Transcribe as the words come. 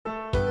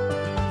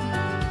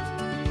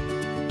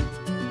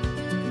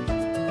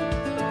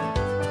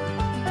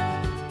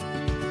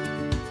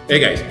Hey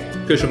guys,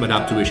 Chris from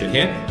Appropriation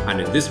here, and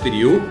in this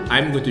video,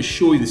 I'm going to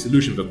show you the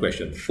solution for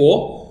question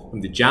 4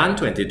 from the Jan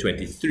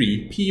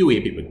 2023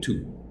 PoA Paper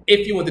 2.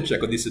 If you want to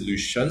check out the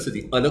solutions to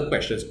the other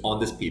questions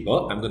on this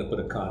paper, I'm going to put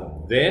a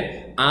card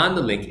there and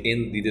the link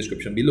in the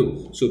description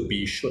below. So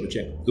be sure to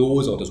check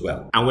those out as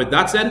well. And with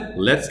that said,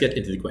 let's get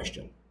into the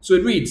question. So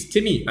it reads,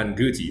 Timmy and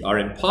Gertie are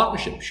in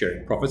partnership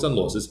sharing profits and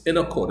losses in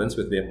accordance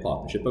with their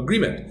partnership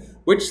agreement,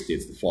 which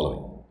states the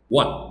following.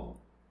 1.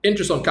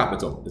 Interest on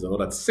capital is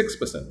allowed at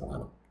 6% per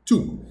annum.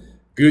 2.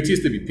 Gertie is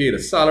to be paid a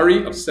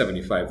salary of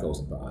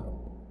 $75,000 per annum.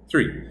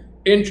 3.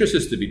 Interest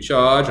is to be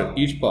charged on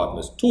each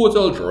partner's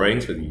total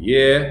drawings for the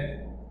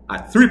year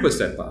at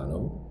 3% per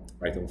annum.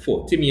 Item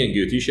 4. Timmy and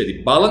Gertie share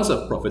the balance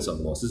of profits and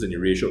losses in a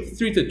ratio of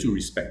 3:2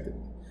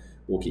 respectively.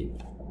 Okay,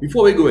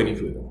 before we go any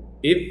further,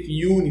 if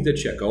you need to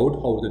check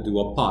out how to do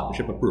a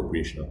partnership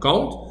appropriation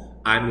account,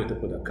 I'm going to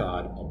put a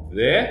card up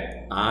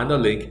there and a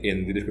link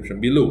in the description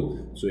below.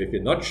 So if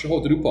you're not sure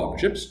how to do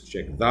partnerships,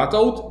 check that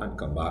out and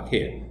come back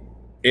here.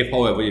 If,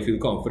 however, you feel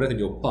confident in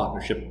your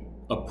partnership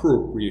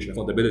appropriation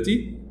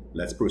accountability,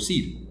 let's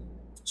proceed.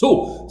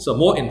 So, some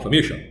more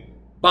information.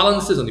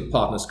 Balances on the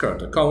partner's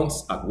current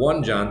accounts at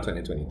 1 Jan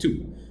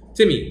 2022.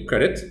 Timmy,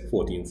 credit,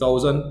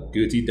 14,000.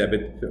 Gertie,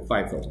 debit,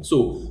 5,000.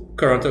 So,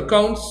 current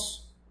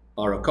accounts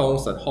are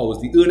accounts that house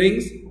the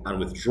earnings and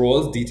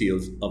withdrawals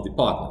details of the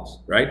partners,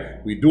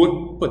 right? We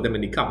don't put them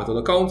in the capital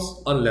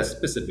accounts unless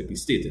specifically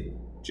stated.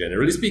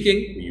 Generally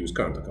speaking, we use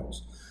current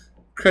accounts.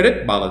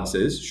 Credit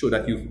balances show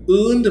that you've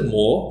earned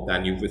more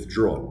than you've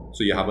withdrawn.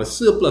 So you have a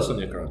surplus on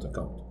your current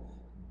account.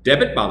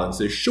 Debit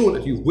balances show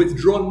that you've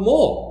withdrawn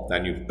more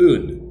than you've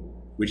earned,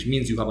 which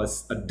means you have a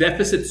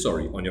deficit,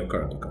 on your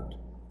current account.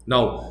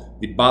 Now,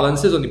 the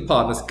balances on the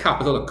partner's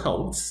capital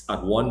accounts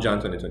at 1 Jan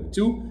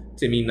 2022,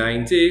 Timmy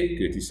 90,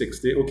 Gertie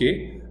 60,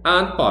 okay,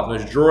 and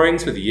partner's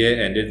drawings for the year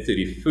ended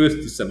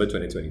 31st December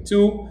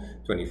 2022,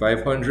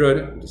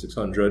 2,500,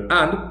 600,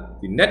 and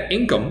the net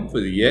income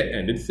for the year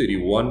ended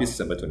 31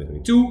 December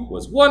 2022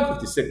 was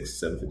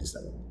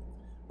 156,757.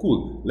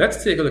 Cool.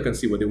 Let's take a look and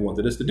see what they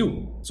wanted us to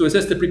do. So it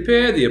says to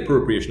prepare the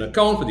appropriation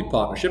account for the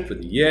partnership for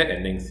the year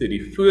ending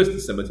 31st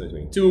December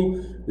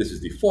 2022. This is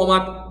the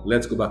format.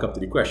 Let's go back up to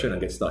the question and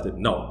get started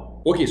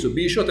now. Okay, so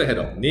be sure to head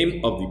up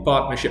name of the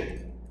partnership,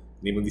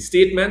 name of the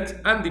statement,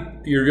 and the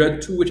period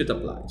to which it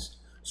applies.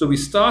 So we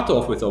start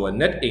off with our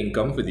net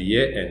income for the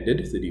year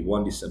ended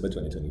 31 December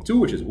 2022,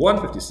 which is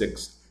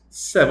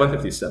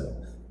 156,757,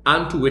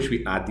 and to which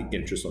we add the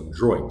interest on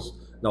drawings.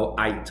 Now,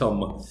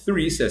 item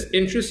 3 says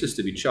interest is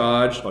to be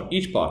charged on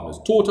each partner's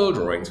total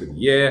drawings for the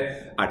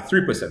year at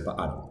 3% per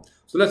annum.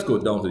 So let's go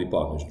down to the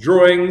partner's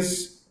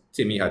drawings.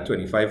 Timmy had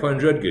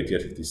 2,500, Gertie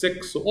had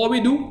 56. So all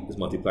we do is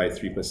multiply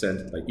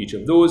 3% by each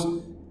of those,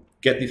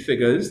 get the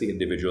figures, the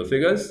individual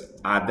figures,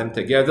 add them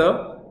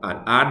together,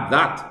 and add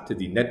that to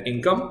the net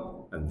income.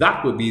 And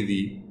that will be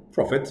the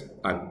profit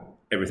and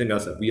everything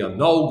else that we are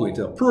now going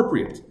to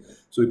appropriate.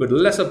 So we put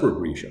less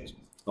appropriations.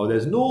 Now,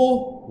 there's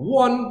no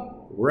one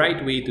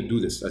right way to do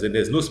this, as in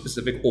there's no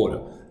specific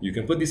order. You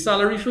can put the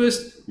salary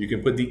first, you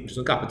can put the interest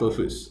on capital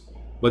first,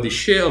 but the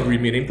share of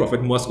remaining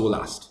profit must go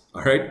last,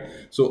 all right?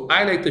 So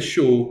I like to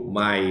show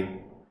my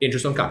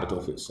interest on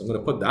capital first. So I'm going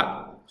to put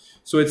that.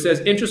 So it says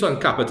interest on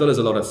capital is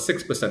allowed at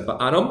 6% per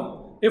annum.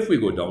 If we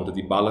go down to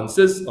the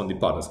balances on the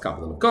partner's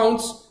capital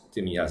accounts,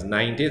 Timmy has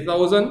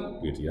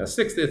 90,000, Gertie has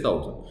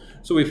 60,000.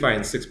 So we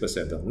find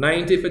 6% of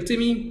 90 for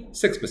Timmy,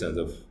 6%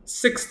 of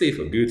 60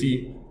 for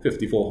Gertie,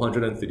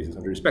 5,400 and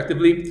 3,600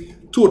 respectively,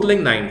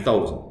 totaling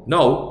 9,000.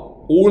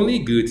 Now,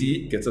 only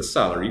Gertie gets a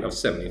salary of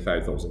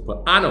 75,000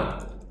 per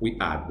annum. We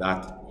add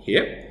that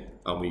here,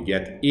 and we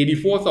get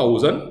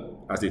 84,000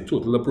 as the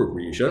total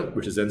appropriation,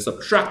 which is then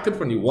subtracted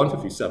from the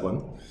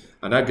 157,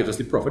 and that gives us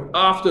the profit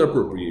after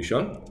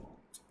appropriation,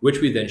 which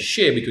we then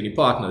share between the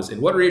partners in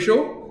what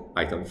ratio?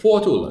 Item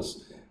 4 told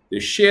us. They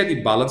share the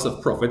balance of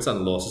profits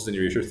and losses in the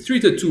ratio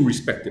 3:2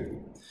 respectively.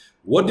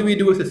 What do we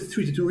do with the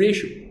 3:2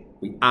 ratio?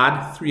 We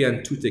add 3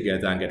 and 2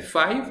 together and get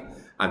 5,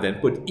 and then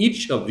put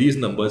each of these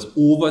numbers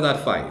over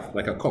that 5,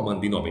 like a common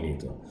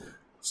denominator.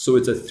 So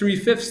it's a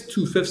 3/5,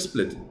 2/5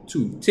 split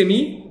to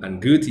Timmy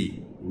and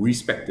Gertie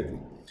respectively.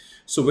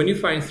 So when you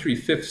find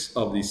 3/5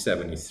 of the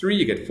 73,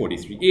 you get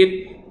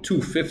 43.8.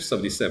 2/5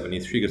 of the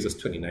 73 gives us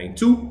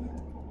 29.2.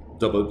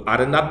 Double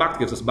adding that back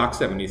gives us back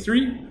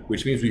 73,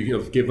 which means we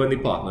have given the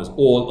partners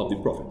all of the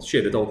profits,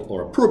 shared it out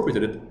or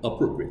appropriated it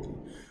appropriately.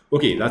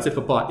 Okay, that's it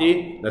for part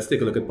A. Let's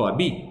take a look at part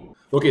B.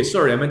 Okay,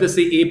 sorry, I meant to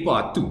say A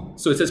part 2.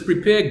 So it says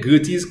prepare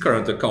Gertie's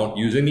current account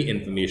using the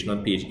information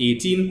on page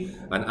 18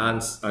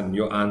 and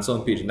your answer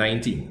on page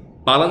 19.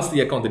 Balance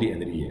the account at the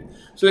end of the year.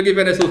 So I give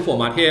you a nice little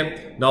format here.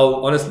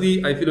 Now,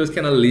 honestly, I feel it was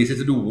kind of lazy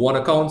to do one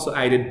account, so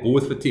I did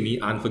both for Timmy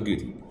and for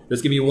Gertie.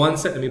 Just give me 1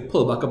 sec, let me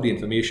pull back up the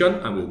information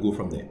and we'll go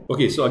from there.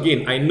 Okay, so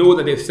again, I know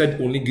that they've said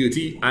only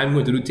Gertie. I'm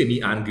going to do Timmy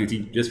and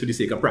Gertie just for the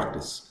sake of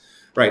practice.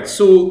 Right,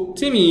 so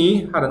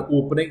Timmy had an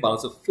opening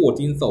balance of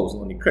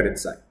 14,000 on the credit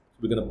side.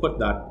 We're going to put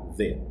that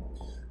there.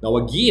 Now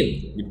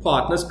again, the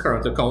partner's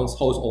current accounts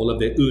house all of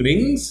their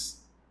earnings,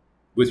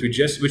 which we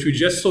just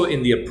saw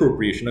in the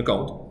appropriation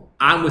account,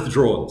 and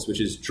withdrawals, which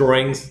is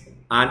drawings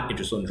and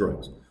interest on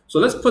drawings. So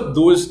let's put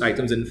those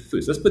items in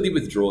first. Let's put the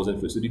withdrawals in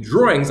first. So the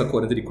drawings,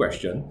 according to the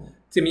question,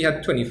 Timmy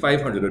had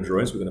 2,500 of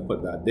drawings. We're going to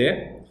put that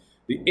there.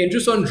 The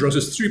interest on drawings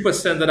is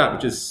 3% of that,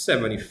 which is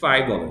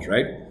 $75,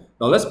 right?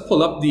 Now let's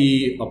pull up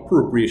the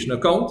appropriation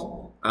account,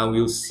 and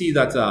we'll see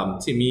that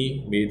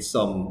Timmy made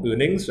some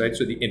earnings, right?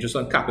 So the interest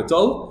on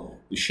capital,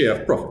 the share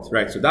of profit,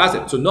 right? So that's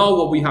it. So now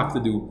what we have to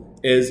do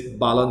is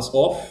balance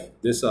off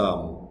this,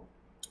 current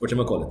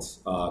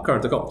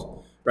account.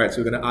 Right,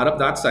 so we're going to add up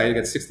that side to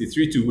get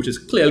 63.2, which is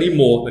clearly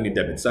more than the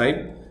debit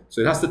side.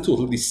 So it has to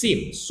total the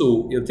same.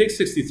 So you'll take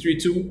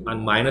 63.2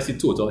 and minus the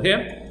total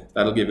here.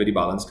 That'll give you the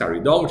balance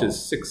carried down, which is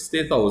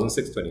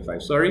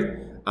 60,625,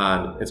 sorry.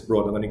 And it's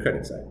brought on the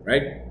credit side,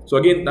 right? So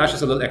again, that's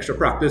just a little extra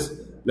practice.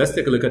 Let's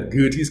take a look at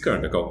Gertie's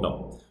current account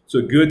now.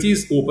 So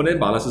Gertie's opening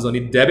balance is on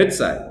the debit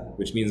side,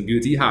 which means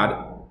Gertie had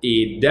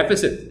a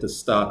deficit to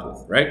start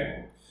with,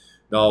 right?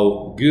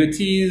 Now,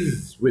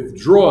 Gertie's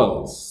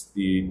withdrawals,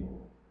 the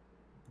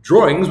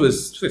drawings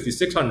was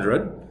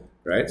 5,600,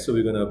 right? So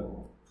we're going to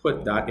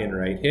put that in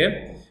right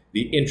here.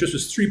 The interest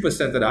was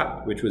 3% of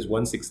that, which was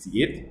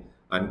 168.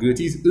 And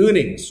Gertie's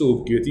earnings.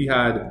 So Gertie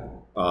had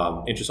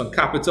interest on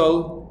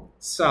capital,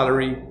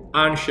 salary,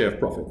 and share of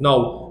profit.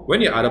 Now,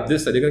 when you add up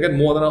this side, you're going to get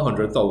more than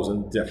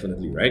 100,000,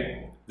 definitely,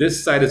 right?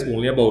 This side is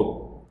only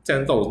about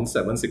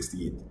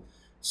 10,768.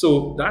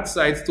 So that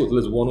side's total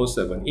is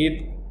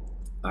 1,078.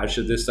 As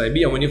should this side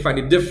be? And when you find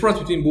the difference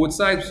between both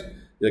sides,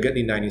 you'll get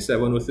the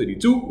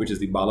 97,032, which is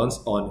the balance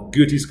on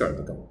Gertie's current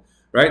account.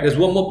 Right, there's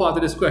one more part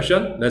of this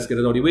question. Let's get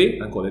it out of the way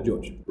and call it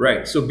George.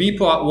 Right, so B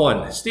part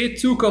 1. State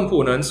 2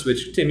 components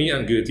which Timmy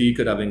and Gertie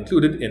could have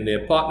included in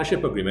their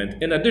partnership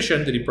agreement in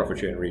addition to the profit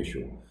sharing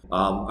ratio.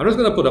 I'm just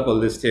going to put up a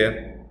list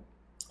here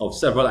of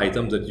several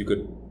items that you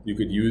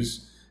could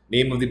use.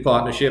 Name of the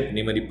partnership,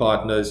 name of the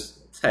partners,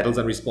 titles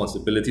and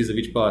responsibilities of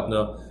each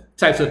partner,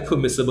 types of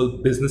permissible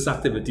business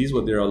activities,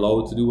 what they're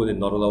allowed to do, what they're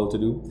not allowed to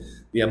do,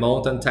 the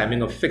amount and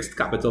timing of fixed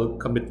capital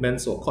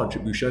commitments or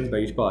contributions by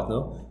each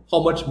partner,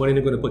 how much money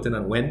they're going to put in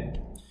and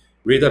when,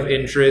 rate of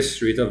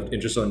interest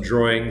on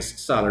drawings,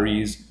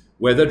 salaries,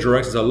 whether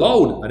drawings is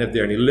allowed and if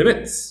there are any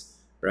limits,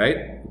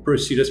 right?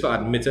 Procedures for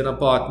admitting a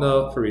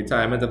partner, for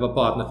retirement of a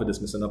partner, for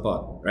dismissing a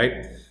partner,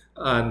 right?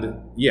 And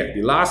yeah,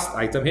 the last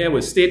item here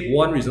was state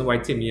one reason why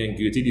Timmy and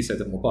Gertie decided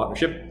to form a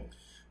partnership.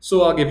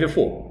 So I'll give you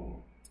 4.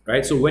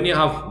 Right, so when you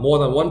have more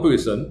than one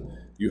person,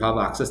 you have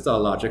access to a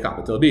larger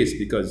capital base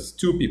because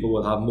 2 people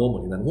will have more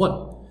money than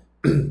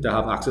 1 to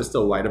have access to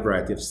a wider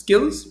variety of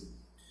skills,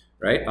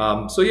 right?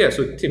 So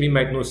Timmy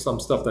might know some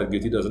stuff that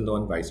Gertie doesn't know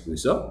and vice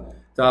versa.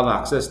 To have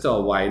access to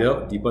a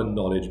wider, deeper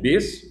knowledge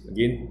base,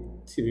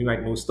 again, Timmy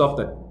might know stuff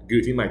that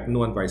Gertie might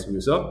know and vice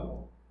versa,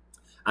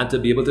 and to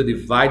be able to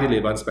divide the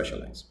labor and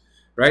specialize,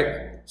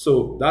 right?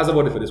 So that's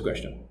about it for this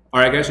question. All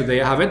right, guys, so there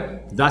you have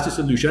it. That's the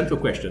solution for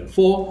question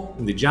 4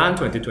 in the Jan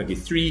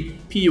 2023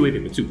 POA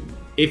Paper 2.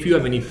 If you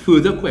have any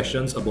further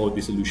questions about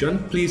the solution,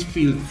 please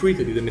feel free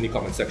to leave them in the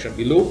comment section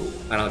below,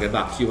 and I'll get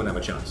back to you when I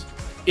have a chance.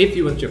 If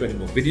you want to check out any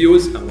more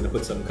videos, I'm going to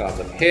put some cards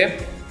up here.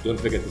 Don't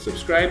forget to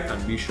subscribe,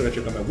 and be sure to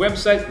check out my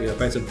website where you'll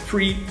find some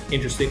free,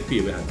 interesting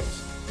POA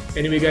handouts.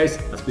 Anyway, guys,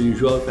 as per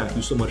usual, thank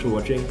you so much for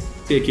watching.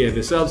 Take care of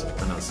yourselves,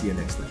 and I'll see you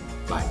next time.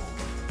 Bye.